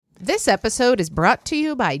This episode is brought to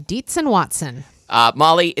you by Dietz and Watson.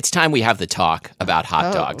 Molly, it's time we have the talk about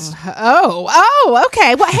hot dogs. Oh,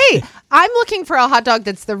 okay. Well, hey, I'm looking for a hot dog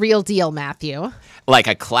that's the real deal, Matthew. Like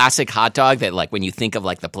a classic hot dog that, like, when you think of,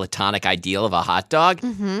 like, the platonic ideal of a hot dog,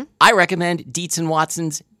 I recommend Dietz and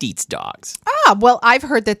Watson's Dietz Dogs. Well, I've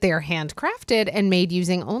heard that they're handcrafted and made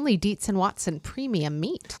using only Dietz and Watson premium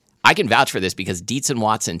meat. I can vouch for this because Dietz and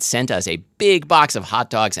Watson sent us a big box of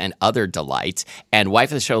hot dogs and other delights. And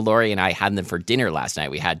wife of the show, Lori, and I had them for dinner last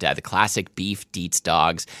night. We had the classic beef Dietz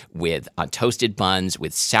dogs with toasted buns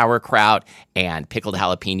with sauerkraut and pickled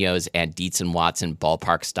jalapenos and Dietz and Watson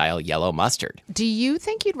ballpark-style yellow mustard. Do you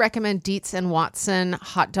think you'd recommend Dietz and Watson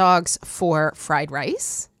hot dogs for fried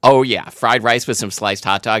rice? Oh, yeah. Fried rice with some sliced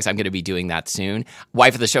hot dogs. I'm going to be doing that soon.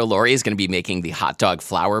 Wife of the show, Lori, is going to be making the hot dog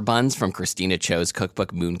flour buns from Christina Cho's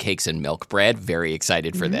cookbook, Mooncakes and Milk Bread. Very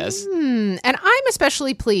excited for this. And I'm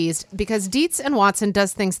especially pleased because Dietz and Watson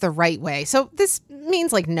does things the right way. So this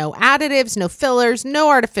means like no additives, no fillers, no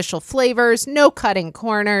artificial flavors, no cutting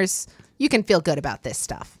corners. You can feel good about this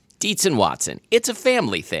stuff. Dietz and Watson. It's a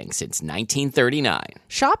family thing since 1939.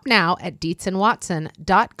 Shop now at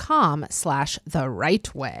dietzandwatson.com/the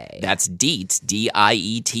right way. That's Dietz,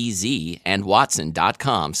 D-I-E-T-Z, and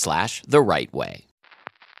Watson.com/the right way.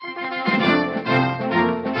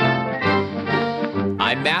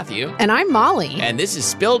 I'm Matthew. And I'm Molly. And this is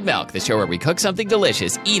Spilled Milk, the show where we cook something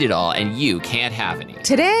delicious, eat it all, and you can't have any.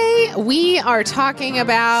 Today, we are talking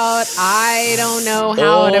about, I don't know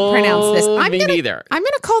how to pronounce this. Neither. I'm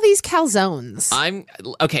going to call these calzones.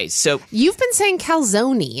 Okay, so... You've been saying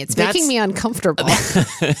calzone. It's making me uncomfortable.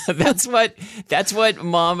 That's what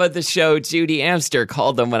Mom of the show, Judy Amster,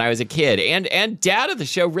 called them when I was a kid. And Dad of the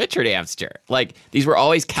show, Richard Amster. Like, these were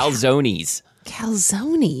always calzones.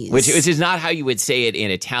 Calzones. Which is not how you would say it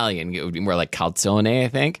in Italian. It would be more like calzone, I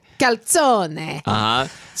think.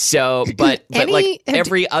 Calzone. So, but like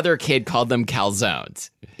every other kid called them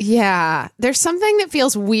calzones. Yeah. There's something that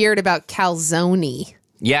feels weird about calzone.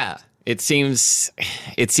 Yeah. It seems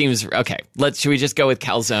okay. Should we just go with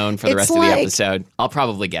calzone for the rest of the episode? I'll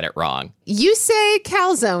probably get it wrong. You say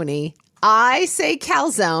calzone. I say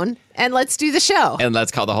calzone, and let's do the show. And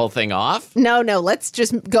let's call the whole thing off? No, let's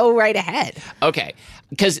just go right ahead. Okay.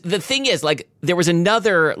 Because the thing is, like, there was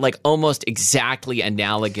another, like, almost exactly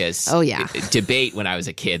analogous debate when I was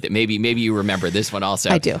a kid that maybe you remember this one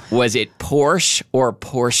also. I do. Was it Porsche or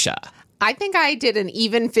Portia? I think I did an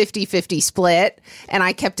even 50-50 split, and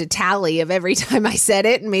I kept a tally of every time I said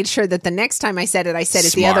it and made sure that the next time I said it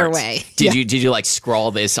the other way. Did you like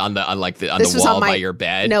scrawl this on the wall by your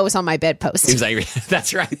bed? No, it was on my bedpost. It was like,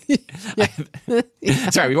 that's right.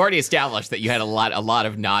 Sorry, we've already established that you had a lot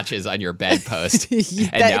of notches on your bedpost,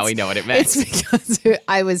 and now we know what it meant. It's because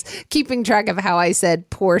I was keeping track of how I said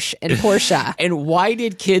Porsche and Portia. And why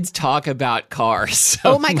did kids talk about cars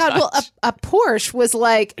so my God. much? Well, a Porsche was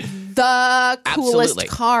like the coolest Absolutely.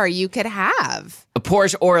 car you could have. A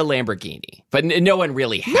Porsche or a Lamborghini. But no one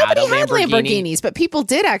really had Nobody a Lamborghini. had Lamborghinis, but people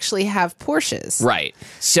did actually have Porsches. Right.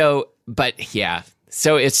 So, but yeah.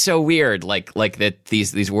 So it's so weird, like that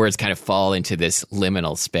these words kind of fall into this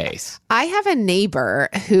liminal space. I have a neighbor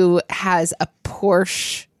who has a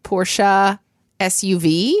Porsche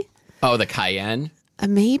SUV. Oh, the Cayenne?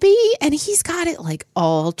 Maybe, and he's got it like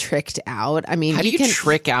all tricked out. I mean, how do you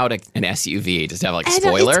trick out an SUV? Does it have like a It's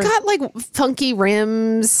spoiler? got like funky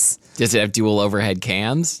rims. Does it have dual overhead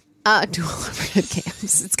cams? Dual overhead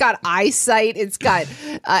cams. It's got eyesight. It's got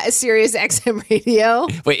a Sirius XM radio.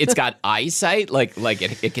 Wait, it's got eyesight? Like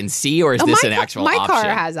it can see, or is this an actual my option? car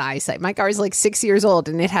has eyesight. My car is like 6 years old,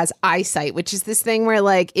 and it has eyesight, which is this thing where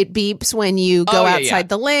like it beeps when you go outside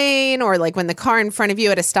the lane, or like when the car in front of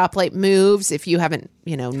you at a stoplight moves if you haven't,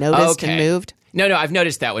 noticed and moved. No, I've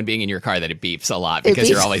noticed that when being in your car that it beeps a lot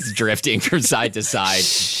because you're always drifting from side to side.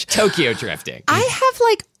 Tokyo drifting. I have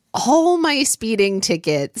like all my speeding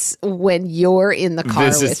tickets when you're in the car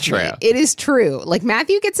with me. This is true. It is true. Like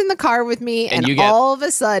Matthew gets in the car with me and all of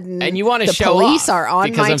a sudden and you want to show police off are on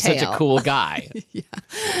because my I'm tail. such a cool guy.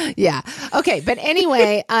 Yeah. Okay. But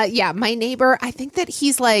anyway, my neighbor, I think that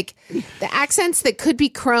he's like the accents that could be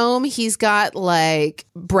chrome. He's got like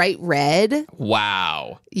bright red.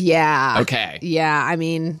 Wow. Yeah. Okay. Yeah. I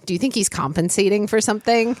mean, do you think he's compensating for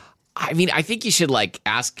something? I mean, I think you should like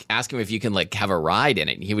ask him if you can like have a ride in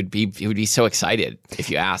it. He would be so excited if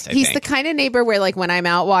you asked. He's the kind of neighbor where like when I'm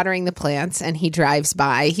out watering the plants and he drives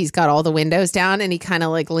by, he's got all the windows down and he kind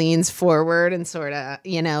of like leans forward and sort of,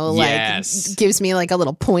 like gives me like a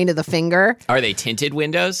little point of the finger. Are they tinted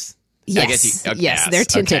windows? Yes, I guess yes, they're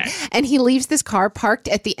tinted. Okay. And he leaves this car parked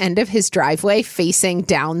at the end of his driveway, facing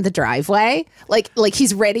down the driveway, like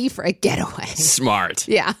he's ready for a getaway. Smart.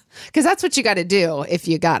 Yeah, because that's what you got to do if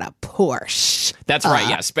you got a Porsche. That's right.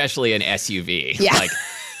 Yeah, especially an SUV. Yeah. Like,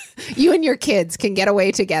 you and your kids can get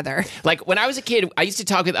away together. like when I was a kid, I used to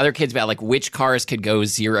talk with other kids about like which cars could go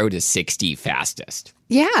 0 to 60 fastest.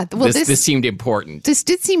 Yeah, well, This seemed important. This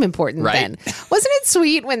did seem important Right. then. Wasn't it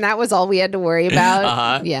sweet when that was all we had to worry about?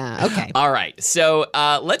 Uh-huh. Yeah, okay. All right. So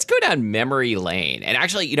let's go down memory lane. And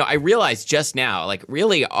actually, you know, I realized just now, like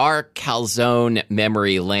really our calzone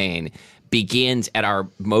memory lane begins at our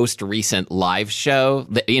most recent live show,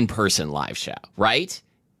 the in-person live show, right?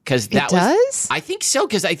 Because that does? I think so,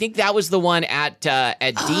 because I think that was the one at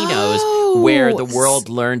Dino's where the world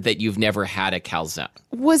learned that you've never had a calzone.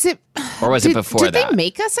 Was it? Or was it before did that? they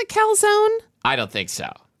make us a calzone? I don't think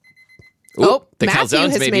so. The calzones Matthew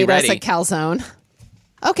has may be made us ready. a calzone.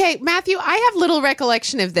 Okay, Matthew, I have little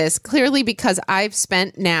recollection of this, clearly because I've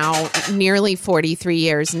spent now nearly 43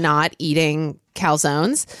 years not eating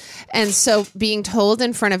calzones. And so being told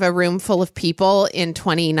in front of a room full of people in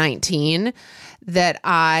 2019 that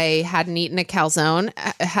I hadn't eaten a calzone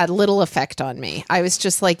had little effect on me. I was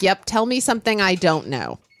just like, yep, tell me something I don't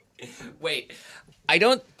know. Wait, I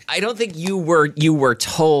don't think you were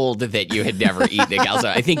told that you had never eaten a calzone.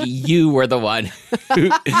 I think you were the one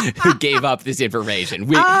who gave up this information.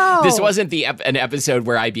 This wasn't an episode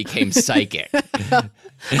where I became psychic.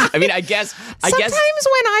 I mean, I guess Sometimes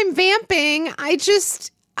when I'm vamping,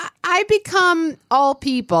 I become all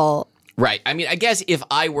people. Right. I mean, I guess if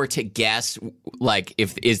I were to guess, like,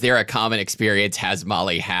 is there a common experience? Has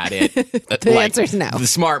Molly had it? The answer's no. The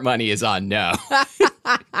smart money is on no.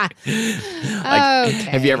 Okay.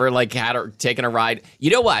 Have you ever taken a ride?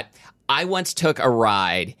 You know what? I once took a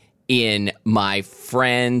ride in my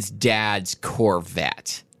friend's dad's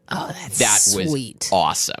Corvette. Oh, that's That was sweet.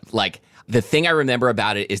 awesome. Like, the thing I remember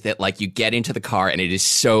about it is that, like, you get into the car and it is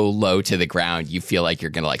so low to the ground, you feel like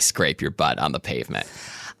you're going to, like, scrape your butt on the pavement.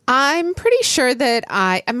 I'm pretty sure that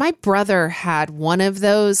my brother had one of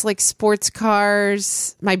those like sports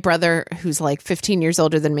cars. My brother, who's like 15 years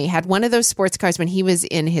older than me, had one of those sports cars when he was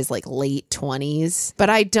in his like late 20s. But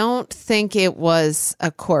I don't think it was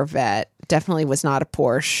a Corvette. Definitely was not a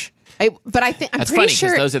Porsche. I'm That's pretty funny sure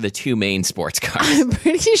because those are the two main sports cars. I'm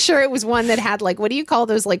pretty sure it was one that had like, what do you call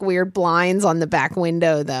those like weird blinds on the back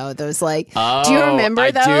window though? Those like, do you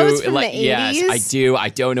remember those from the 80s? Yes, I do. I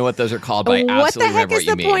don't know what those are called, but I What the absolutely heck remember is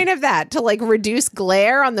what the you mean. point of that? To like reduce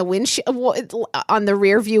glare on the on the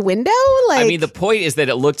rear view window? Like, I mean, the point is that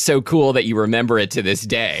it looked so cool that you remember it to this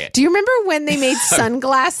day. do you remember when they made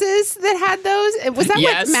sunglasses that had those? Was that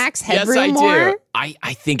Yes, what Max Headroom yes, I wore? do.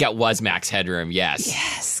 I think it was Max Headroom, yes.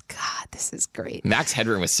 Yes, God, this is great. Max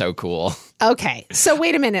Headroom was so cool. Okay, so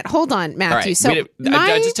wait a minute. Hold on, All Matthew. right, So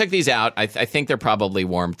I just took these out. I think they're probably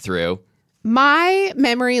warmed through. my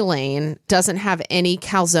memory lane doesn't have any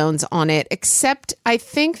calzones on it, except I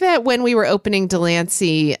think that when we were opening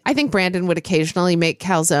Delancey, I think Brandon would occasionally make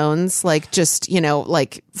calzones, like just,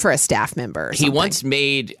 like for a staff member or He something. once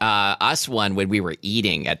made us one when we were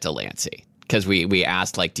eating at Delancey. Because we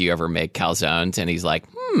asked, like, do you ever make calzones? And he's like,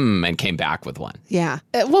 and came back with one. Yeah.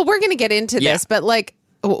 Well, we're going to get into Yeah. this, but like,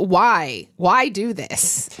 why? Why do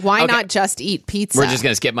this? Why Okay. not just eat pizza? We're just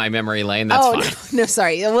going to skip my memory lane. That's fine. No,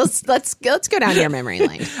 sorry. Let's go down your memory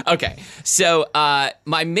lane. Okay. So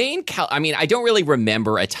my main I don't really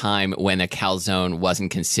remember a time when a calzone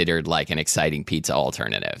wasn't considered like an exciting pizza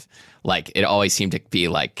alternative. Like, it always seemed to be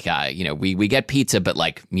like, we get pizza, but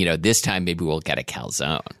like, this time maybe we'll get a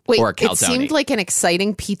calzone Wait, or a it calzone. seemed like an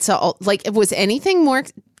exciting pizza. Like, was anything more?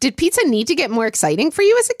 Did pizza need to get more exciting for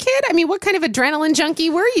you as a kid? I mean, what kind of adrenaline junkie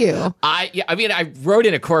were you? I rode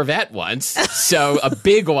in a Corvette once, so a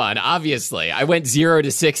big one, obviously. I went 0 to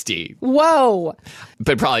 60, Whoa.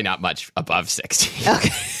 but probably not much above 60. Okay.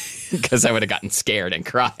 Because I would have gotten scared and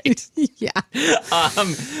cried. Yeah.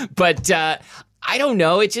 But I don't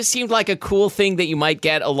know. It just seemed like a cool thing that you might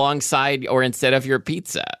get alongside or instead of your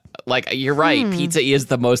pizza. Like, you're right. Pizza is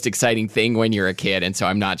the most exciting thing when you're a kid. And so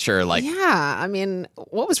I'm not sure, like, Yeah. I mean,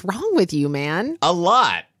 what was wrong with you, man? a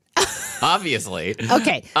lot, obviously.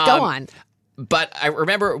 Okay. Go on. But I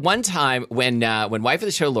remember one time when wife of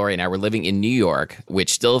the show Lori and I were living in New York,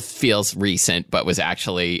 which still feels recent, but was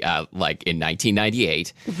actually like in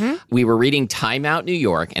 1998. We were reading Time Out New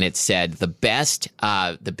York, and it said the best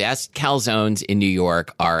calzones in New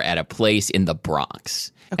York are at a place in the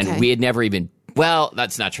Bronx, Okay. and we had never even Well,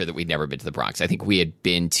 that's not true that we'd never been to the Bronx. I think we had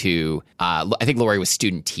been to, I think Lori was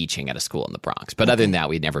student teaching at a school in the Bronx. But other than that,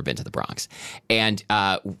 we'd never been to the Bronx. And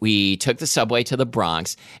we took the subway to the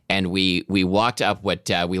Bronx, and we walked up what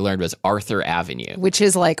we learned was Arthur Avenue. Which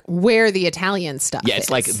is like where the Italian stuff Yeah, it's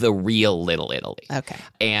is. like the real Little Italy. Okay.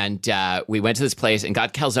 And we went to this place and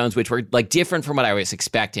got calzones, which were like different from what I was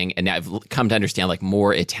expecting. And I've come to understand like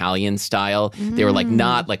more Italian style. They were like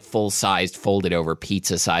not like full-sized, folded over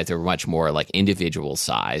pizza size. They were much more like individual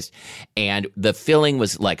sized. And the filling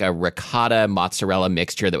was like a ricotta mozzarella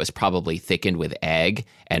mixture that was probably thickened with egg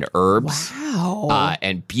and herbs. Wow.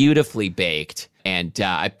 And beautifully baked. And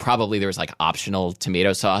there was like optional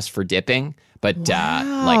tomato sauce for dipping. But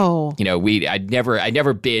Wow. I'd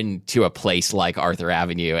never been to a place like Arthur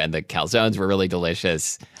Avenue, and the calzones were really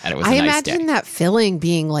delicious, and it was a I nice day. imagine that filling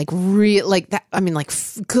being like real, like that. I mean, like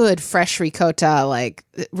good fresh ricotta, like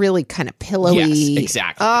really kind of pillowy. Yes,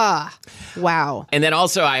 exactly. Wow. And then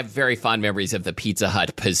also, I have very fond memories of the Pizza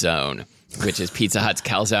Hut Pizzone, which is Pizza Hut's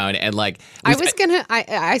calzone, and like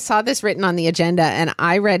I saw this written on the agenda, and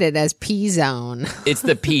I read it as P Zone. it's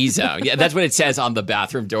the P zone. Yeah, that's what it says on the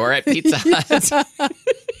bathroom door at Pizza Hut.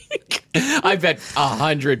 I bet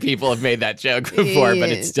 100 people have made that joke before, but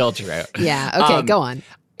it's still true. Yeah. Okay. Go on.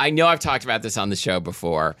 I know I've talked about this on the show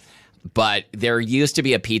before, but there used to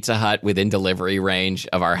be a Pizza Hut within delivery range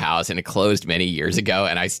of our house, and it closed many years ago,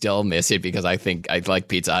 and I still miss it because I think I like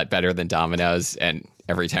Pizza Hut better than Domino's, and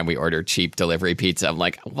every time we order cheap delivery pizza, I'm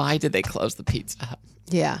like, why did they close the Pizza Hut?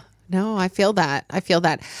 Yeah. No, I feel that.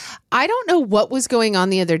 I don't know what was going on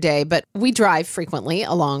the other day, but we drive frequently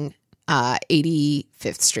along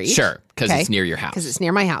 85th Street. Sure, because it's near your house. Because it's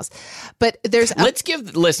near my house. But there's Let's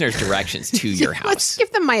give listeners directions to your house. Let's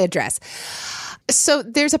give them my address. So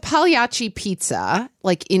there's a Pagliacci Pizza,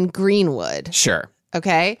 like in Greenwood. Sure.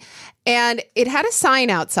 Okay. And it had a sign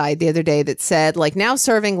outside the other day that said, like, now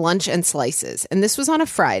serving lunch and slices. And this was on a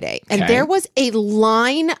Friday. And Okay. there was a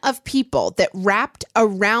line of people that wrapped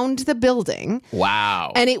around the building.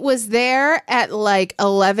 Wow. And it was there at like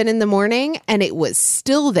 11 in the morning. And it was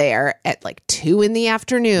still there at like 2 in the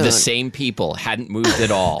afternoon. The same people hadn't moved at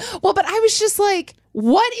all. Well, but I was just like,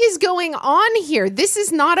 what is going on here? This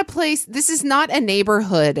is not a place, this is not a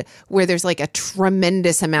neighborhood where there's like a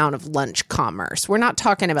tremendous amount of lunch commerce. We're not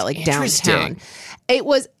talking about like downtown. It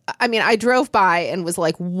was, I mean, I drove by and was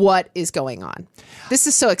like, what is going on? This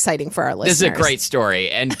is so exciting for our listeners. This is a great story.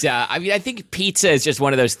 And I mean, I think pizza is just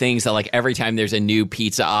one of those things that like every time there's a new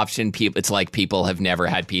pizza option, it's like people have never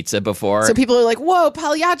had pizza before. So people are like, whoa,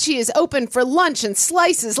 Pagliacci is open for lunch and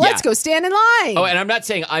slices. Let's go stand in line. Oh, and I'm not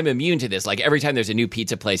saying I'm immune to this. Like every time there's a new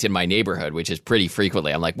pizza place in my neighborhood, which is pretty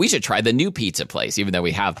frequently, I'm like, we should try the new pizza place, even though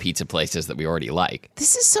we have pizza places that we already like.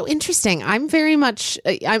 This is so interesting. I'm very much,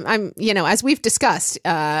 I'm as we've discussed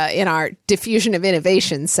in our Diffusion of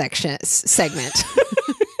Innovation segment.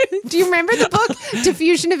 Do you remember the book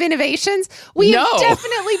Diffusion of Innovations? We have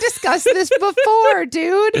definitely discussed this before,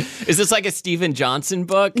 dude. Is this like a Steven Johnson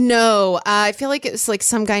book? No, I feel like it was like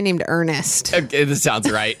some guy named Ernest. Okay, this sounds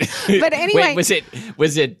right. But anyway, wait,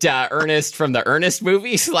 was it Ernest from the Ernest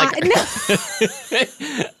movies? Like, no.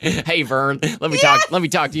 Hey Vern, let me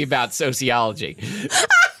talk to you about sociology.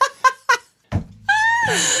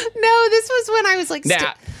 No, this was when I was like...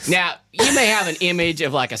 Now, you may have an image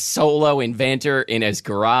of like a solo inventor in his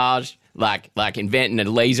garage, like inventing a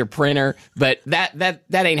laser printer, but that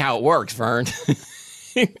ain't how it works, Vern.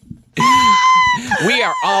 We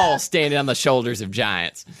are all standing on the shoulders of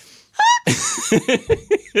giants.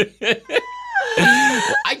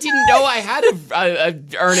 I didn't know I had a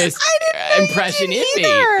Ernest impression in me.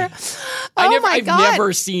 I've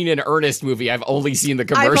never seen an Ernest movie. I've only seen the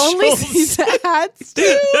commercials. I've only seen that,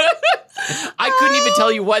 Stu. I couldn't even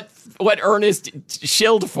tell you what Ernest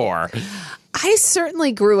shilled for. I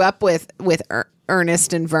certainly grew up with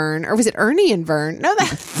Ernest and Vern, or was it Ernie and Vern? No,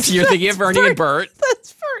 You're thinking of Ernie and Bert.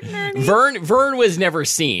 That's Bert and Ernie. Vern was never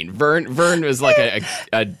seen. Vern was like a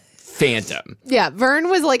phantom. Yeah, Vern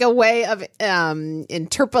was like a way of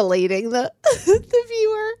interpolating the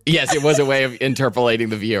viewer. Yes, it was a way of interpolating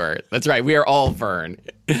the viewer. That's right. We are all Vern.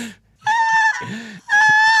 Anyway,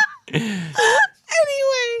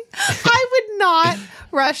 I would not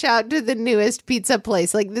rush out to the newest pizza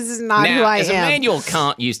place. Like, this is not who I am. As Immanuel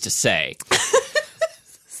Kant used to say...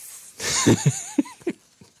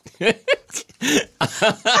 This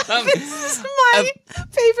is my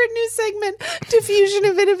favorite new segment, Diffusion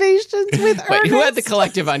of Innovations with Ernest. Wait, who had the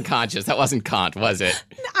collective unconscious? That wasn't Kant, was it?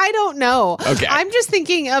 I don't know. Okay. I'm just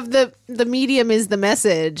thinking of the medium is the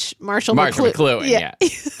message, Marshall McLuhan, yeah.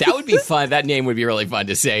 That would be fun. That name would be really fun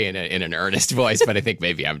to say in an earnest voice, but I think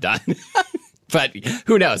maybe I'm done. But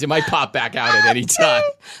who knows? It might pop back out at any time.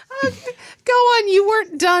 Go on. You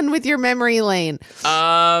weren't done with your memory lane.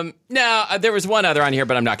 No, there was one other on here,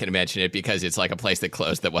 but I'm not going to mention it because it's like a place that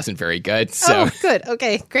closed that wasn't very good. So good.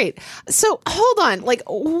 Okay, great. So hold on. Like,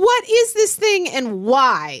 what is this thing and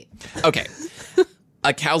why? Okay.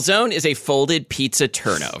 A calzone is a folded pizza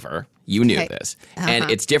turnover. You knew this.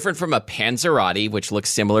 And it's different from a panzerotti, which looks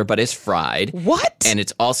similar but is fried. What? And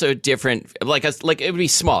it's also different, like it would be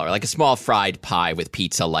smaller, like a small fried pie with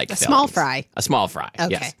pizza-like fillings. Small fry. A small fry, okay.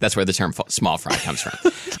 Yes. That's where the term small fry comes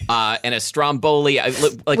from. And a stromboli, like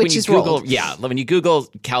which when you is Google, rolled. yeah, when you Google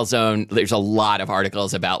calzone, there's a lot of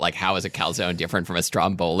articles about like how is a calzone different from a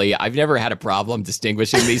stromboli. I've never had a problem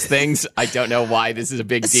distinguishing these things. I don't know why this is a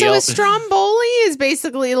big deal. So a stromboli is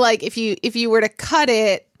basically like if you were to cut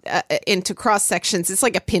it into cross sections, it's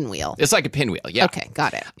like a pinwheel. It's like a pinwheel, yeah. Okay,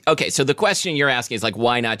 got it. Okay, so the question you're asking is like,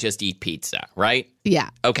 why not just eat pizza, right? Yeah.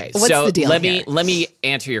 Okay, What's so the deal let here? me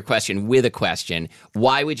answer your question with a question.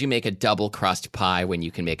 Why would you make a double crust pie when you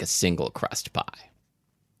can make a single crust pie?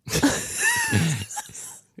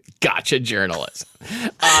 Gotcha, journalism.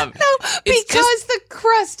 No, because the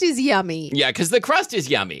crust is yummy. Yeah, because the crust is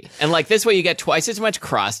yummy. And like this way you get twice as much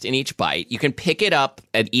crust in each bite. You can pick it up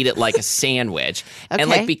and eat it like a sandwich. Okay.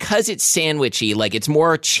 And like because it's sandwichy, like it's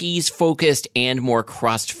more cheese focused and more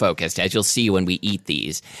crust focused, as you'll see when we eat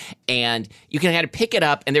these. And you can kind of pick it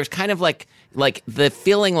up and there's kind of like the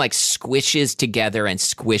filling like squishes together and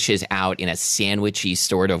squishes out in a sandwichy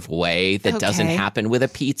sort of way that doesn't Okay. happen with a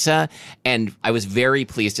pizza. And I was very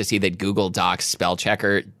pleased to see that Google Docs spell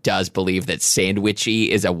checker does believe that sandwichy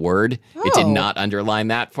is a word. It did Oh. not underline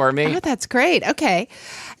that for me. Oh, that's great. Okay.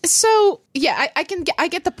 So, yeah, I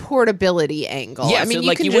get the portability angle. Yeah, I mean, so you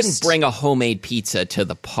like can you just, wouldn't bring a homemade pizza to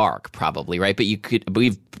the park probably, right? But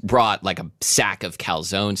we've brought like a sack of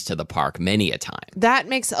calzones to the park many a time. That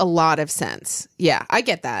makes a lot of sense. Yeah, I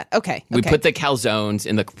get that. Okay. We put the calzones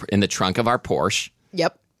in the trunk of our Porsche.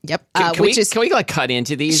 Yep. Can we like cut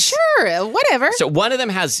into these? Sure, whatever. So one of them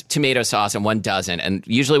has tomato sauce and one doesn't. And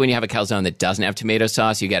usually when you have a calzone that doesn't have tomato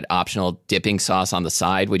sauce, you get optional dipping sauce on the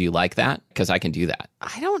side. Would you like that? Because I can do that.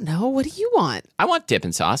 I don't know. What do you want? I want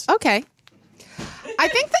dipping sauce. Okay. I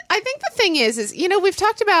think the thing is we've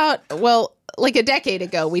talked about, well, like a decade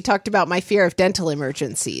ago, we talked about my fear of dental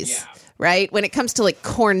emergencies. Yeah. Right? When it comes to like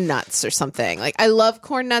corn nuts or something. Like I love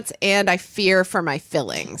corn nuts and I fear for my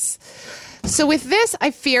fillings. So with this, I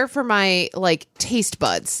fear for my like taste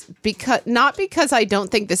buds not because I don't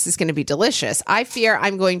think this is going to be delicious. I fear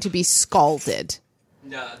I'm going to be scalded.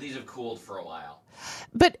 No, these have cooled for a while.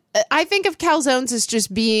 But I think of calzones as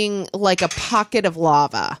just being like a pocket of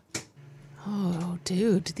lava. Oh,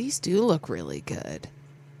 dude, these do look really good.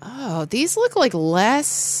 Oh, these look like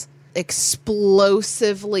less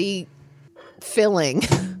explosively filling.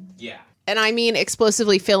 Yeah. And I mean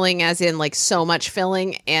explosively filling as in like so much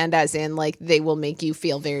filling and as in like they will make you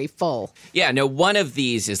feel very full. Yeah, no, one of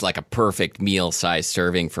these is like a perfect meal-sized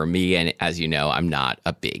serving for me. And as you know, I'm not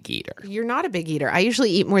a big eater. You're not a big eater. I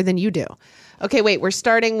usually eat more than you do. Okay, wait, we're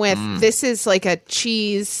starting with this is like a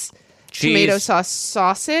cheese tomato sauce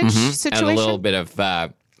sausage situation. And a little bit of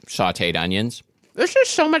sauteed onions. This is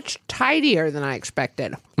so much tidier than I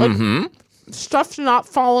expected. Like, stuff's not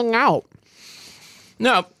falling out.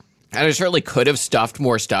 No, and I certainly could have stuffed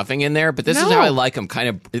more stuffing in there, but this is No. how I like them. Kind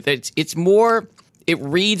of, it's more, it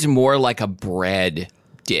reads more like a bread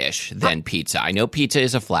dish than pizza. I know pizza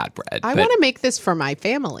is a flatbread. I but want to make this for my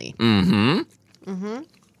family. Okay.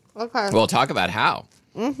 We'll talk about how.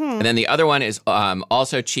 And then the other one is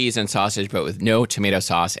also cheese and sausage, but with no tomato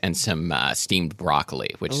sauce and some steamed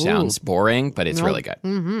broccoli, which sounds boring, but it's really good.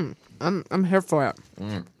 I'm here for it.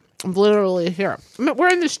 I'm literally here. We're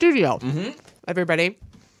in the studio, everybody.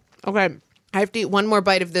 Okay, I have to eat one more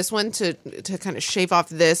bite of this one to kind of shave off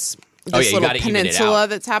this you little gotta even it peninsula out.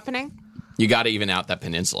 that's happening. You got to even out that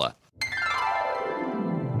peninsula.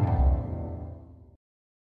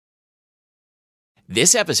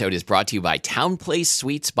 This episode is brought to you by Town Place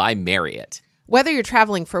Suites by Marriott. Whether you're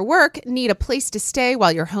traveling for work, need a place to stay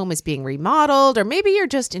while your home is being remodeled, or maybe you're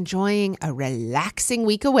just enjoying a relaxing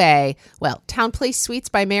week away, well, Town Place Suites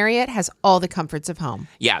by Marriott has all the comforts of home.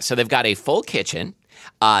 Yeah, so they've got a full kitchen.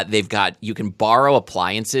 You can borrow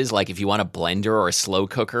appliances, like if you want a blender or a slow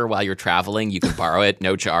cooker while you're traveling, you can borrow it,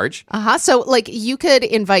 no charge. So like you could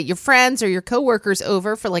invite your friends or your coworkers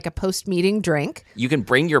over for like a post-meeting drink. You can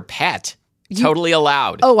bring your pet. Totally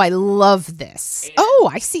allowed. Oh, I love this. Oh,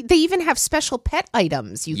 I see. They even have special pet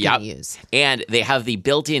items you can use. And they have the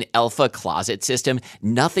built-in Elfa closet system.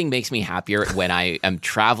 Nothing makes me happier when I am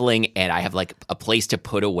traveling and I have like a place to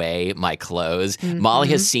put away my clothes. Molly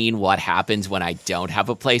has seen what happens when I don't have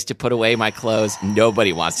a place to put away my clothes.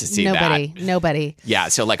 Nobody wants to see that. Nobody. Yeah,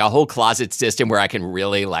 so like a whole closet system where I can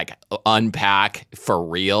really like unpack for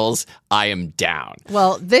reals. I am down.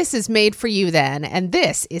 Well, this is made for you then, and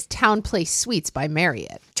this is Town Place Suites by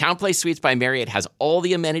Marriott. Town Place Suites by Marriott has all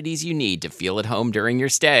the amenities you need to feel at home during your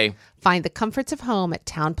stay. Find the comforts of home at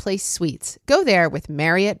Town Place Suites. Go there with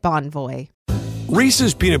Marriott Bonvoy.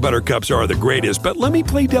 Reese's peanut butter cups are the greatest, but let me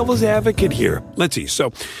play devil's advocate here. Let's see.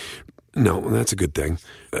 So, no, that's a good thing.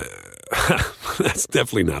 That's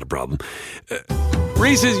definitely not a problem.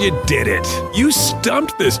 Reese's, you did it. You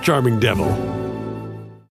stumped this charming devil.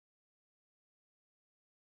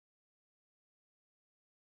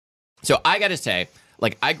 So I got to say,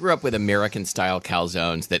 like, I grew up with American-style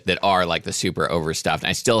calzones that are, like, the super overstuffed.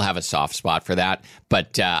 I still have a soft spot for that,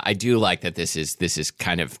 but I do like that this is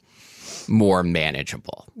kind of more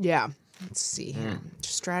manageable. Yeah. Let's see here.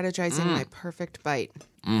 Strategizing my perfect bite.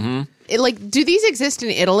 Do these exist in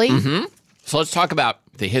Italy? So let's talk about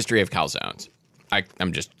the history of calzones.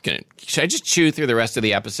 I'm just going to... Should I just chew through the rest of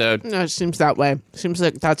the episode? No, it seems that way. Seems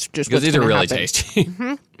like that's just because these are really happen. tasty.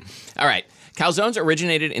 All right. Calzones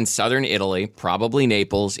originated in southern Italy, probably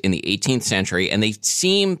Naples, in the 18th century, and they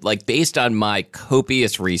seem, like, based on my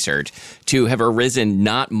copious research, to have arisen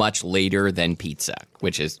not much later than pizza,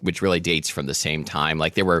 which really dates from the same time.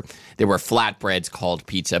 Like, there were flatbreads called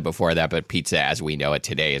pizza before that, but pizza as we know it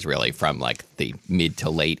today is really from, like, the mid to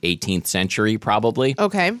late 18th century, probably.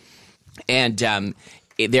 Okay. And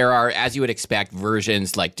there are, as you would expect,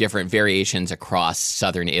 versions, like different variations across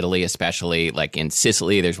southern Italy, especially like in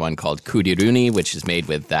Sicily. There's one called cudiruni, which is made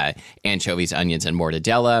with anchovies, onions, and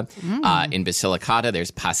mortadella. In Basilicata,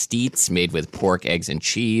 there's pastiz, made with pork, eggs, and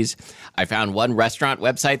cheese. I found one restaurant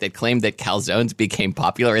website that claimed that calzones became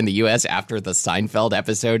popular in the U.S. after the Seinfeld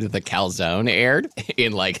episode The Calzone aired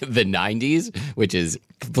in like the 90s, which is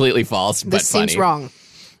completely false, but funny. This seems wrong.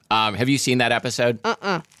 Have you seen that episode?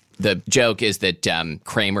 The joke is that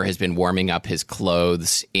Kramer has been warming up his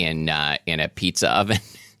clothes in a pizza oven.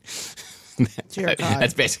 Dear God.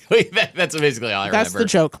 That's basically all I remember. That's the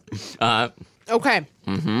joke. Okay.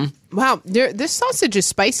 Wow. This sausage is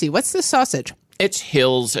spicy. What's this sausage? It's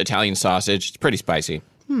Hill's Italian sausage. It's pretty spicy.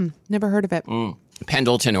 Never heard of it.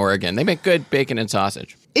 Pendleton, Oregon. They make good bacon and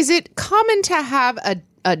sausage. Is it common to have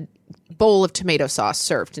a bowl of tomato sauce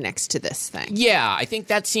served next to this thing? Yeah, I think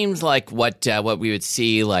that seems like what we would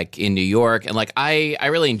see like in New York, and like I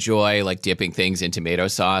really enjoy like dipping things in tomato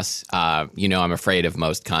sauce. I'm afraid of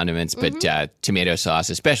most condiments, but tomato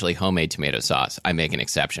sauce, especially homemade tomato sauce, I make an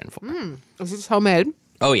exception for. Is this homemade?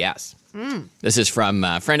 Oh yes. This is from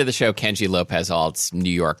a friend of the show, Kenji Lopez-Alt's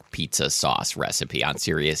New York pizza sauce recipe on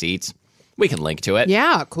Serious Eats. We can link to it.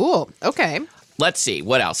 Yeah, cool. Okay. Let's see.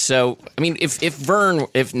 What else? So, I mean, if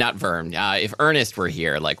Ernest were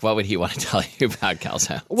here, like, what would he want to tell you about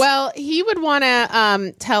calzones? Well, he would want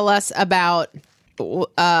to tell us about... So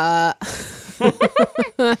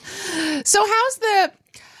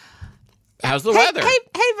how's the weather? Hey,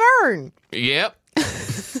 Vern. Yep.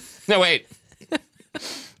 No, wait.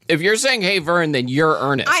 If you're saying, hey, Vern, then you're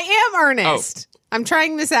Ernest. I am Ernest. Oh. I'm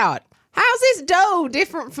trying this out. How's this dough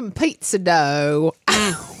different from pizza dough?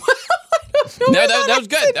 No, that was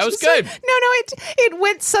good. That was good. No, it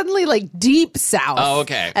went suddenly like deep south. Oh,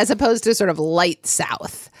 okay. As opposed to sort of light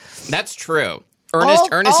south. That's true.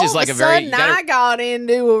 Ernest is like a very... I got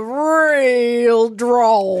into a real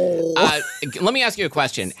drawl. Let me ask you a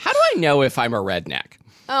question. How do I know if I'm a redneck?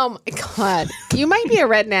 Oh, my God. You might be a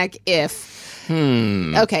redneck if...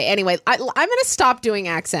 Okay, anyway, I'm going to stop doing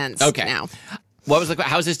accents now. What was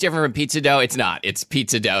how is this different from pizza dough? It's not. It's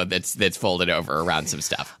pizza dough that's folded over around some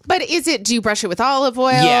stuff. But do you brush it with olive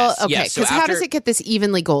oil? Yes. Okay. Yes. Because how does it get this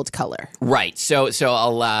evenly gold color? Right. So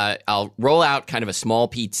I'll roll out kind of a small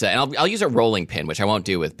pizza, and I'll use a rolling pin, which I won't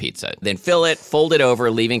do with pizza. Then fill it, fold it over,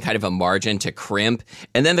 leaving kind of a margin to crimp,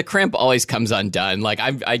 and then the crimp always comes undone. Like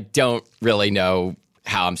I don't really know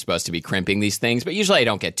how I'm supposed to be crimping these things, but usually I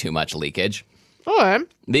don't get too much leakage. Or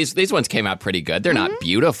these ones came out pretty good. They're not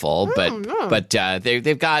beautiful, but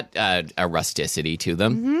they've got a rusticity to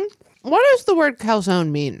them. What does the word calzone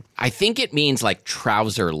mean? I think it means like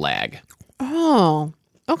trouser leg. Oh,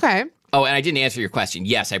 okay. Oh, and I didn't answer your question.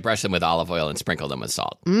 Yes, I brush them with olive oil and sprinkle them with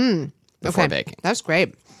salt before baking. That's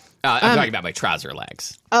great. I'm talking about my trouser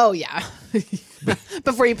legs. Oh yeah,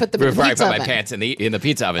 before you put them in the pizza oven. Before I put my pants in the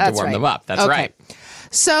pizza oven to warm them up. That's right.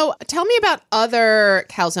 So tell me about other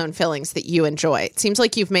calzone fillings that you enjoy. It seems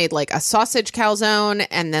like you've made like a sausage calzone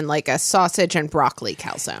and then like a sausage and broccoli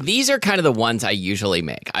calzone. These are kind of the ones I usually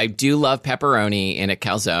make. I do love pepperoni in a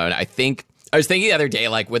calzone. I was thinking the other day,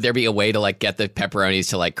 like, would there be a way to like get the pepperonis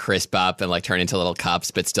to like crisp up and like turn into little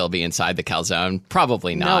cups, but still be inside the calzone?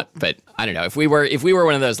 Probably not. Nope. But I don't know. If we were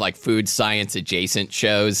one of those like food science adjacent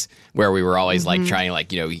shows where we were always like trying to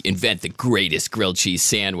like, invent the greatest grilled cheese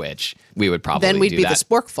sandwich, we would probably Then we'd do be that. the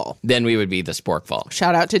Sporkful. Then we would be the Sporkful.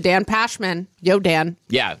 Shout out to Dan Pashman. Yo, Dan.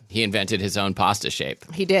 Yeah, he invented his own pasta shape.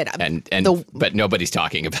 He did. But nobody's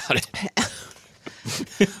talking about it.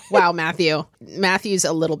 Wow, Matthew. Matthew's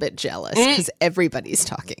a little bit jealous because everybody's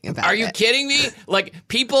talking about it. Are you kidding me? Like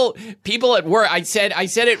people at work. I said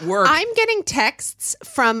at work. I'm getting texts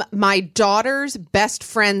from my daughter's best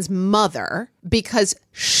friend's mother because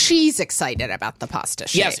she's excited about the pasta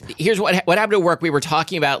shape. Yes, here's what happened at work. We were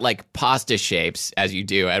talking about like pasta shapes, as you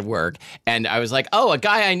do at work, and I was like, "Oh, a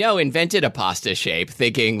guy I know invented a pasta shape,"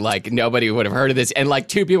 thinking like nobody would have heard of this, and like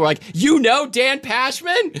two people were like, Dan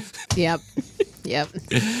Pashman?" Yep.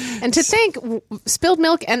 And to think, Spilled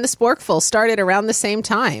Milk and the Sporkful started around the same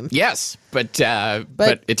time. Yes, but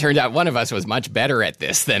it turned out one of us was much better at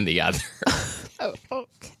this than the other. Oh,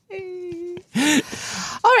 okay.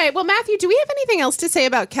 All right. Well, Matthew, do we have anything else to say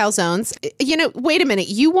about calzones? Wait a minute.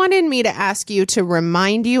 You wanted me to ask you to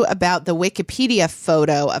remind you about the Wikipedia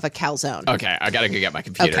photo of a calzone. Okay, I gotta go get my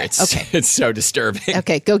computer. Okay, It's so disturbing.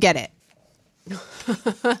 Okay, go get it.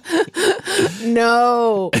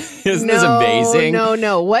 No. Isn't this amazing?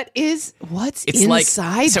 No. What's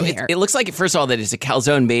inside there? It looks like, first of all, that it's a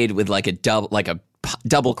calzone made with like a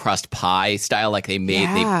double crust pie style. Like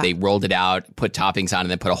they rolled it out, put toppings on,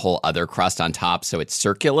 and then put a whole other crust on top, so it's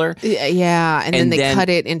circular. Yeah, and then they cut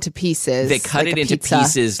it into pieces. They cut it into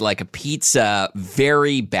pieces like a pizza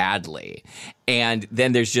very badly. And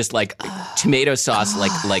then there's just like tomato sauce,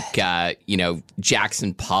 like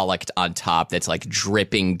Jackson Pollock on top that's like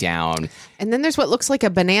dripping down. And then there's what looks like a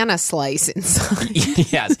banana slice inside.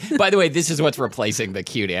 Yes. By the way, this is what's replacing the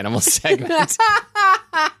cute animal segment.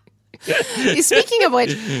 Speaking of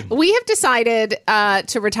which, we have decided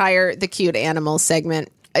to retire the cute animals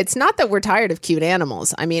segment. It's not that we're tired of cute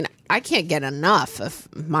animals. I mean, I can't get enough of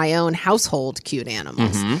my own household cute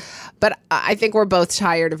animals. But I think we're both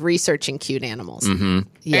tired of researching cute animals.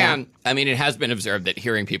 Yeah. And, I mean, it has been observed that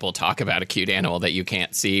hearing people talk about a cute animal that you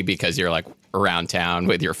can't see because you're like around town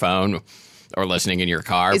with your phone or listening in your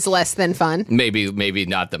car is less than fun. Maybe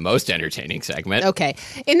not the most entertaining segment. Okay.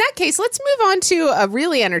 In that case, let's move on to a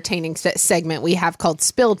really entertaining segment we have called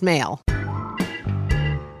Spilled Mail.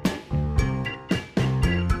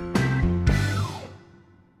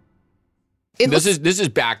 This is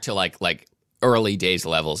back to like early days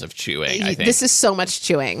levels of chewing, I think. This is so much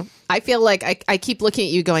chewing. I feel like I keep looking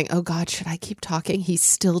at you going, oh God, should I keep talking? He's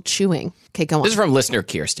still chewing. Okay, go on. This is from listener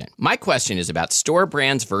Kirsten. My question is about store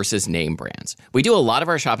brands versus name brands. We do a lot of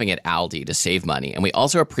our shopping at Aldi to save money, and we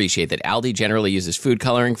also appreciate that Aldi generally uses food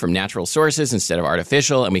coloring from natural sources instead of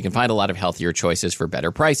artificial, and we can find a lot of healthier choices for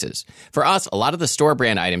better prices. For us, a lot of the store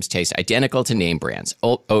brand items taste identical to name brands.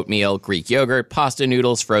 Oatmeal, Greek yogurt, pasta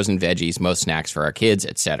noodles, frozen veggies, most snacks for our kids,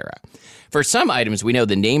 etc. For some items, we know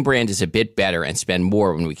the name brand is a bit better and spend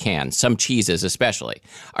more when we can, some cheeses especially.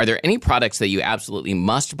 Are there any products that you absolutely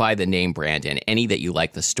must buy the name brand and any that you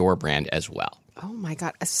like the store brand as well? Oh my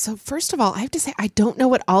God. So first of all, I have to say, I don't know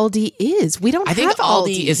what Aldi is. We don't have Aldi. I think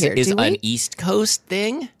Aldi is do we? An East Coast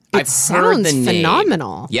thing. It sounds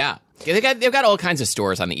phenomenal. Yeah. They've got all kinds of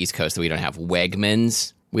stores on the East Coast that we don't have.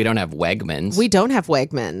 Wegmans. We don't have Wegmans. We don't have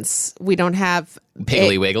Wegmans. We don't have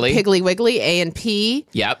Piggly Wiggly. Piggly Wiggly, A&P.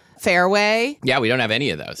 Yep. Fairway. Yeah, we don't have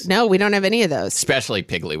any of those. No, we don't have any of those. Especially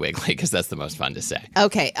Piggly Wiggly, because that's the most fun to say.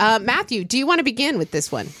 Okay. Matthew, do you want to begin with this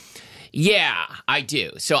one? Yeah, I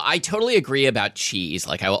do. So I totally agree about cheese.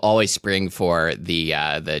 Like I will always spring for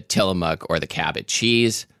the Tillamook or the Cabot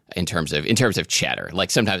cheese in terms of cheddar.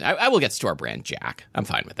 Like sometimes I will get store brand Jack. I'm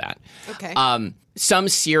fine with that. Okay. Some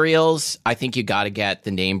cereals, I think you got to get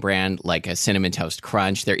the name brand, like a Cinnamon Toast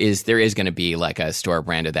Crunch. There is going to be like a store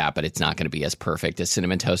brand of that, but it's not going to be as perfect as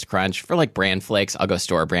Cinnamon Toast Crunch. For like bran flakes, I'll go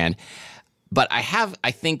store brand. But I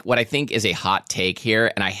think what I think is a hot take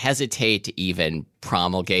here, and I hesitate to even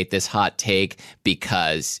promulgate this hot take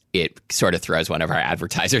because it sort of throws one of our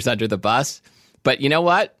advertisers under the bus. But you know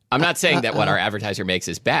what? I'm not saying that what our advertiser makes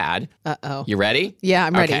is bad. Uh-oh. You ready? Yeah,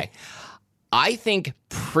 I'm ready. Okay. I think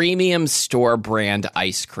premium store brand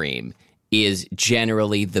ice cream is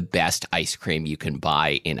generally the best ice cream you can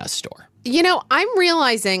buy in a store. You know, I'm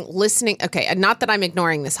realizing listening, okay, not that I'm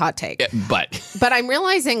ignoring this hot take, but I'm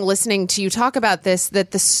realizing listening to you talk about this,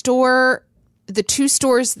 that the store the two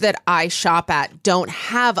stores that I shop at don't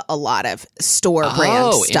have a lot of store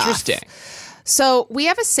brand stuff. Interesting. So we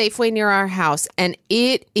have a Safeway near our house, and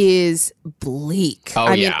it is bleak. Oh, I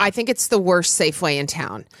mean, yeah. I think it's the worst Safeway in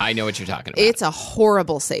town. I know what you're talking about. It's a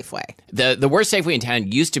horrible Safeway. The worst Safeway in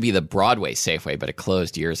town used to be the Broadway Safeway, but it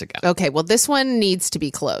closed years ago. Okay, well, this one needs to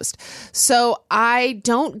be closed. So I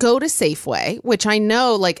don't go to Safeway, which I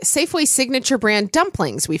know, like Safeway signature brand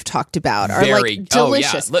dumplings we've talked about are like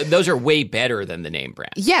delicious. Oh, yeah. Those are way better than the name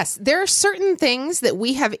brand. Yes, there are certain things that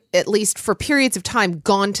we have, at least for periods of time,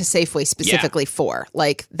 gone to Safeway specifically for,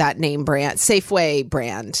 like that name brand, Safeway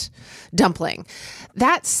brand dumpling.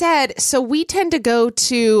 That said, so we tend to go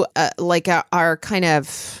to our kind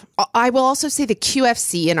of, I will also say the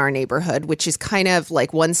QFC in our neighborhood, which is kind of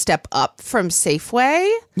like one step up from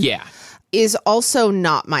Safeway, Yeah, is also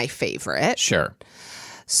not my favorite. sure.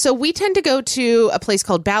 So we tend to go to a place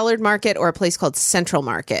called Ballard Market or a place called Central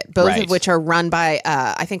Market, both Right. of which are run by,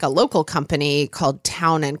 I think, a local company called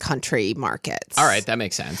Town and Country Markets. All right, that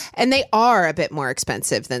makes sense. And they are a bit more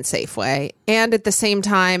expensive than Safeway. And at the same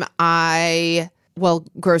time,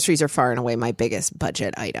 groceries are far and away my biggest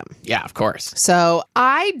budget item. Yeah, of course. So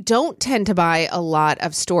I don't tend to buy a lot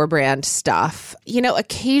of store brand stuff. You know,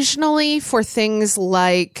 occasionally for things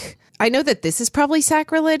like, I know that this is probably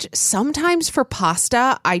sacrilege. Sometimes for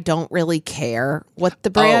pasta, I don't really care what the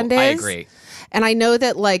brand is. I agree. And I know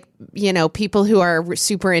that, like, you know, people who are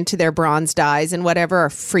super into their bronze dyes and whatever are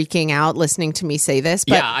freaking out listening to me say this.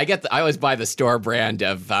 But Yeah, I always buy the store brand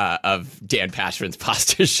of Dan Pashman's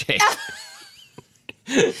pasta shake.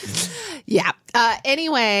 yeah.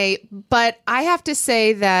 Anyway, but I have to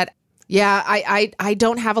say that, yeah, I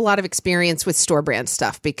don't have a lot of experience with store brand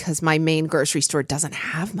stuff because my main grocery store doesn't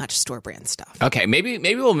have much store brand stuff. Okay, maybe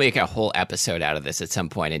we'll make a whole episode out of this at some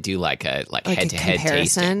point and do like a head-to-head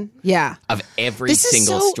tasting Yeah. of every This is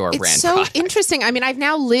single store brand It's so product. interesting. I mean, I've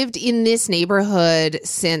now lived in this neighborhood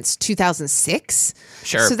since 2006.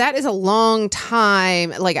 Sure. So that is a long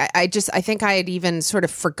time. Like, I think I had even sort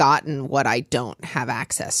of forgotten what I don't have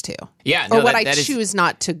access to. Yeah, Or no, what that I is- choose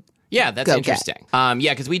not to. Yeah, that's go interesting. Yeah,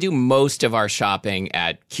 because we do most of our shopping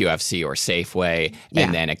at QFC or Safeway, Yeah.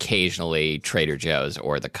 and then occasionally Trader Joe's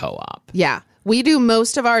or the Co-op. Yeah. We do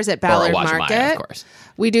most of ours at Ballard Wajimaya, Market. of course.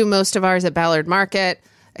 We do most of ours at Ballard Market.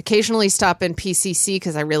 Occasionally stop in PCC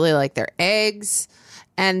because I really like their eggs.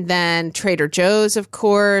 And then Trader Joe's, of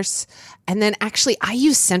course. And then actually, I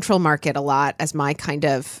use Central Market a lot as my kind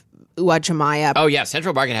of Uwajimaya. Oh, yeah,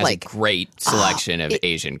 Central Market has Like, a great selection of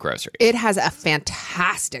Asian groceries. It has a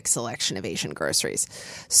fantastic selection of Asian groceries.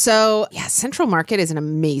 So, yeah, Central Market is an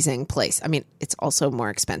amazing place. I mean, it's also more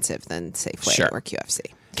expensive than Safeway Sure. or QFC.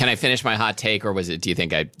 Can I finish my hot take, or do you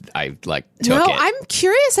think I took No, it? I'm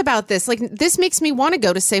curious about this. Like, this makes me want to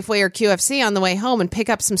go to Safeway or QFC on the way home and pick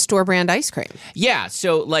up some store brand ice cream. Yeah,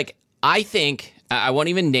 so like I think I won't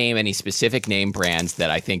even name any specific name brands that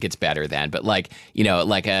I think it's better than, but like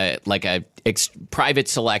a private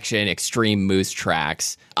selection extreme moose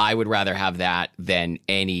tracks. I would rather have that than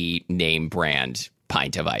any name brand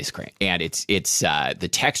pint of ice cream. And it's the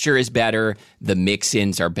texture is better, the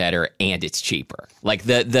mix-ins are better, and it's cheaper. Like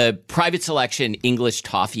the private selection English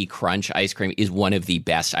Toffee Crunch ice cream is one of the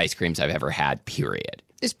best ice creams I've ever had, period.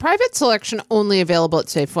 Is private selection only available at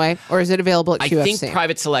Safeway or is it available at QFC? I think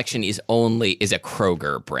private selection is a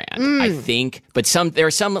Kroger brand. I think, but there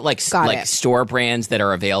are some like it. store brands that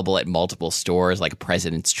are available at multiple stores, like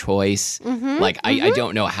President's Choice. I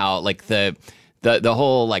don't know how like the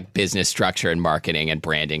whole like business structure and marketing and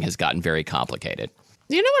branding has gotten very complicated.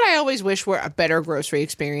 You know what I always wish were a better grocery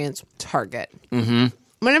experience? Target. Mm-hmm.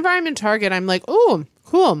 Whenever I'm in Target, I'm like, oh,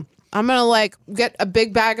 cool. I'm going to like get a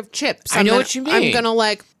big bag of chips. I know what you mean. I'm going to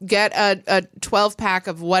like get a 12 pack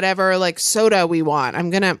of whatever like soda we want.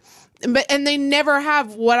 And they never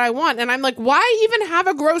have what I want. And I'm like, why even have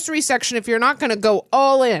a grocery section if you're not going to go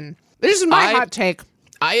all in? This is my hot take.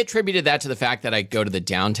 I attributed that to the fact that I go to the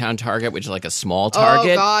downtown Target, which is like a small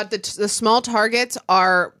Target. Oh, God. The small Targets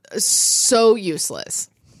are so useless.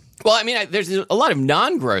 Well, I mean, there's a lot of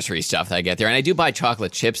non-grocery stuff that I get there, and I do buy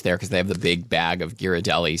chocolate chips there because they have the big bag of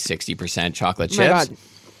Ghirardelli 60% chocolate chips. My God.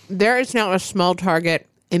 There is now a small Target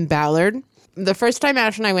in Ballard. The first time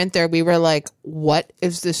Ash and I went there, we were like, what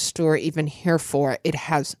is this store even here for? It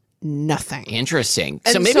has nothing. Interesting.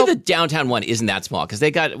 And So maybe so- the downtown one isn't that small because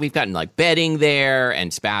we've gotten like bedding there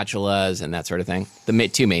and spatulas and that sort of thing. The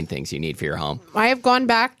two main things you need for your home. I have gone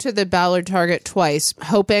back to the Ballard Target twice,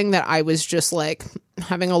 hoping that I was just like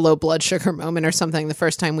having a low blood sugar moment or something the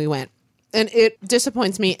first time we went. And it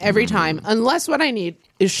disappoints me every time, unless what I need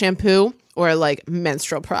is shampoo or like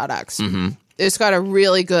menstrual products. It's got a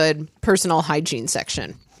really good personal hygiene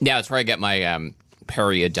section. Yeah, that's where I get my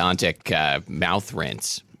periodontic mouth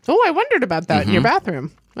rinse. Oh, I wondered about that in your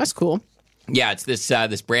bathroom. That's cool. Yeah, it's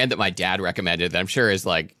this brand that my dad recommended that I'm sure is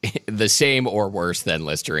like the same or worse than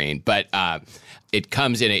Listerine, but it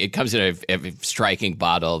comes in a striking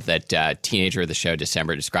bottle that teenager of the show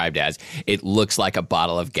December described as it looks like a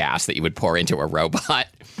bottle of gas that you would pour into a robot.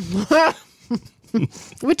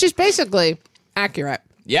 Which is basically accurate.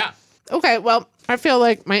 Yeah. Okay, well, I feel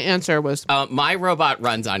like my answer was my robot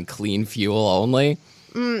runs on clean fuel only.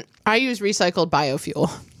 I use recycled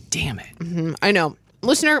biofuel. Damn it. I know.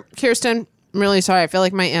 Listener, Kirsten, I'm really sorry. I feel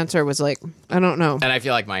like my answer was like, I don't know, And I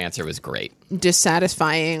feel like my answer was great.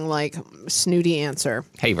 dissatisfying, like snooty answer.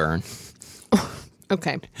 Hey, Vern.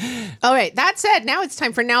 Okay. All right. That said, now it's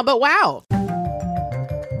time for Now But Wow.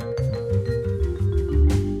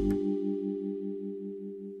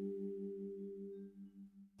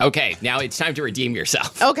 Okay, now it's time to redeem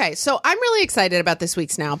yourself. Okay, so I'm really excited about this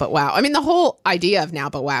week's Now But Wow. I mean, the whole idea of Now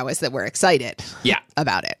But Wow is that we're excited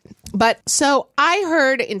about it. But so I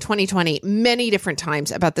heard in 2020 many different times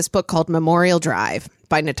about this book called Memorial Drive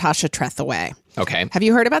by Natasha Trethewey. Okay. Have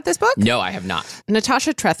you heard about this book? No, I have not.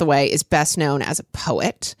 Natasha Trethewey is best known as a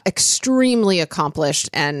poet, extremely accomplished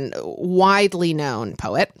and widely known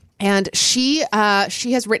poet. And she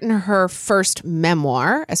has written her first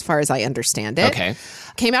memoir, as far as I understand it. Okay.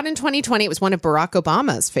 Came out in 2020. It was one of Barack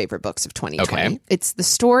Obama's favorite books of 2020. Okay. It's the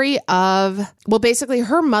story of, well, basically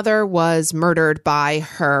her mother was murdered by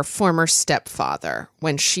her former stepfather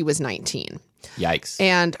when she was 19. Yikes.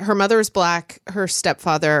 And her mother was Black. Her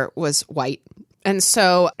stepfather was white. And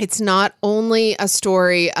so it's not only a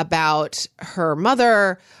story about her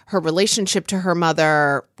mother, her relationship to her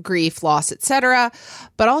mother, grief, loss, etc.,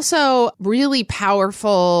 but also really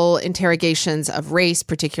powerful interrogations of race,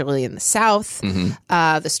 particularly in the South.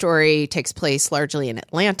 The story takes place largely in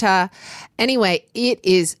Atlanta. Anyway, it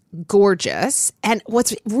is gorgeous. And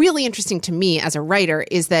what's really interesting to me as a writer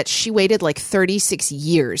is that she waited like 36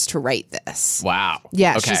 years to write this. Wow.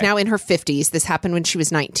 Yeah, Okay. she's now in her 50s. This happened when she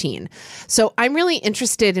was 19. So I'm really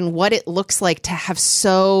interested in what it looks like to have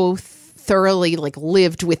so thoroughly like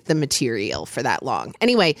lived with the material for that long.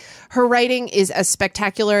 Anyway, her writing is as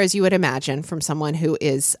spectacular as you would imagine from someone who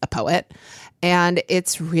is a poet. And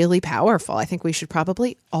it's really powerful. I think we should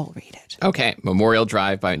probably all read it. Okay. Memorial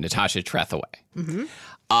Drive by Natasha Trethewey.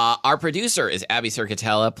 Our producer is Abby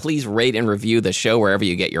Circatella. Please rate and review the show wherever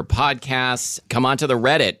you get your podcasts. Come on to the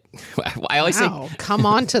Reddit. I always Wow, say, come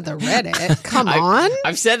on to the Reddit. Come on.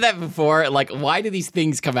 I've said that before. Like, why do these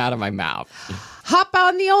things come out of my mouth? Hop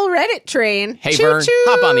on the old Reddit train. Hey, Choo Vern, choo.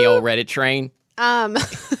 hop on the old Reddit train.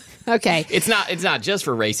 Okay. It's not just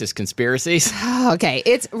for racist conspiracies. Okay.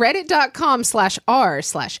 It's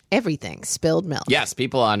reddit.com/r/everything spilled milk. Yes,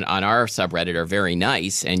 people on our subreddit are very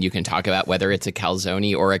nice, and you can talk about whether it's a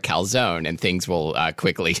calzone or a calzone, and things will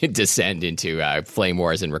quickly descend into flame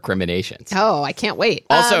wars and recriminations. Oh, I can't wait.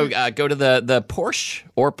 Also, go to the Porsche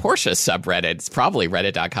or Porsche subreddit. It's probably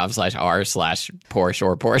reddit.com/r/Porsche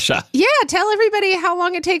or Porsche. Yeah, tell everybody how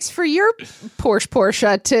long it takes for your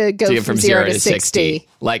Porsche to go from 0 to 60.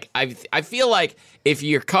 Like, I feel like if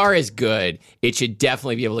your car is good, it should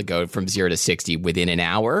definitely be able to go from 0 to 60 within an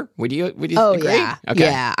hour. Would you agree? Yeah. Okay.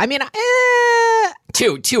 Yeah. I mean,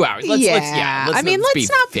 2 hours. Let's let's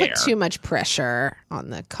not fair. put too much pressure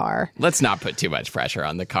on the car. Let's not put too much pressure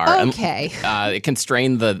on the car. Okay. It can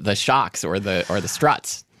strain the shocks or the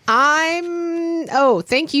struts.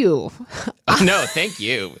 Thank you. No, thank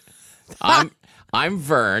you. I'm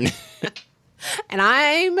Vern. And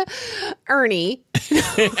I'm Ernie.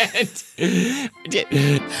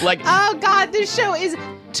 Like, Oh, God, this show is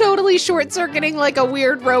totally short-circuiting like a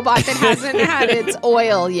weird robot that hasn't had its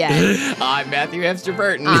oil yet. I'm Matthew Hemster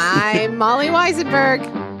Burton. I'm Molly Weisenberg.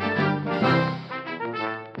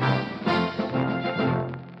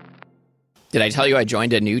 Did I tell you I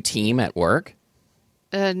joined a new team at work?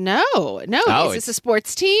 No. Oh, Is this a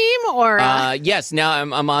sports team or? Yes. Now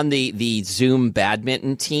I'm on the Zoom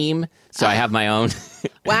badminton team, so I have my own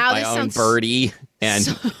Wow, my this own sounds birdie and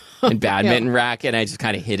badminton racket. I just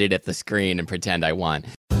kind of hit it at the screen and pretend I won.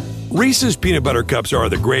 Reese's peanut butter cups are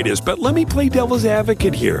the greatest, but let me play devil's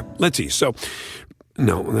advocate here. Let's see. So,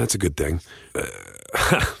 no, that's a good thing.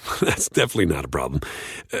 That's definitely not a problem.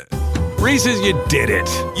 Reese's, you did it.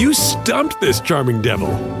 You stumped this charming devil.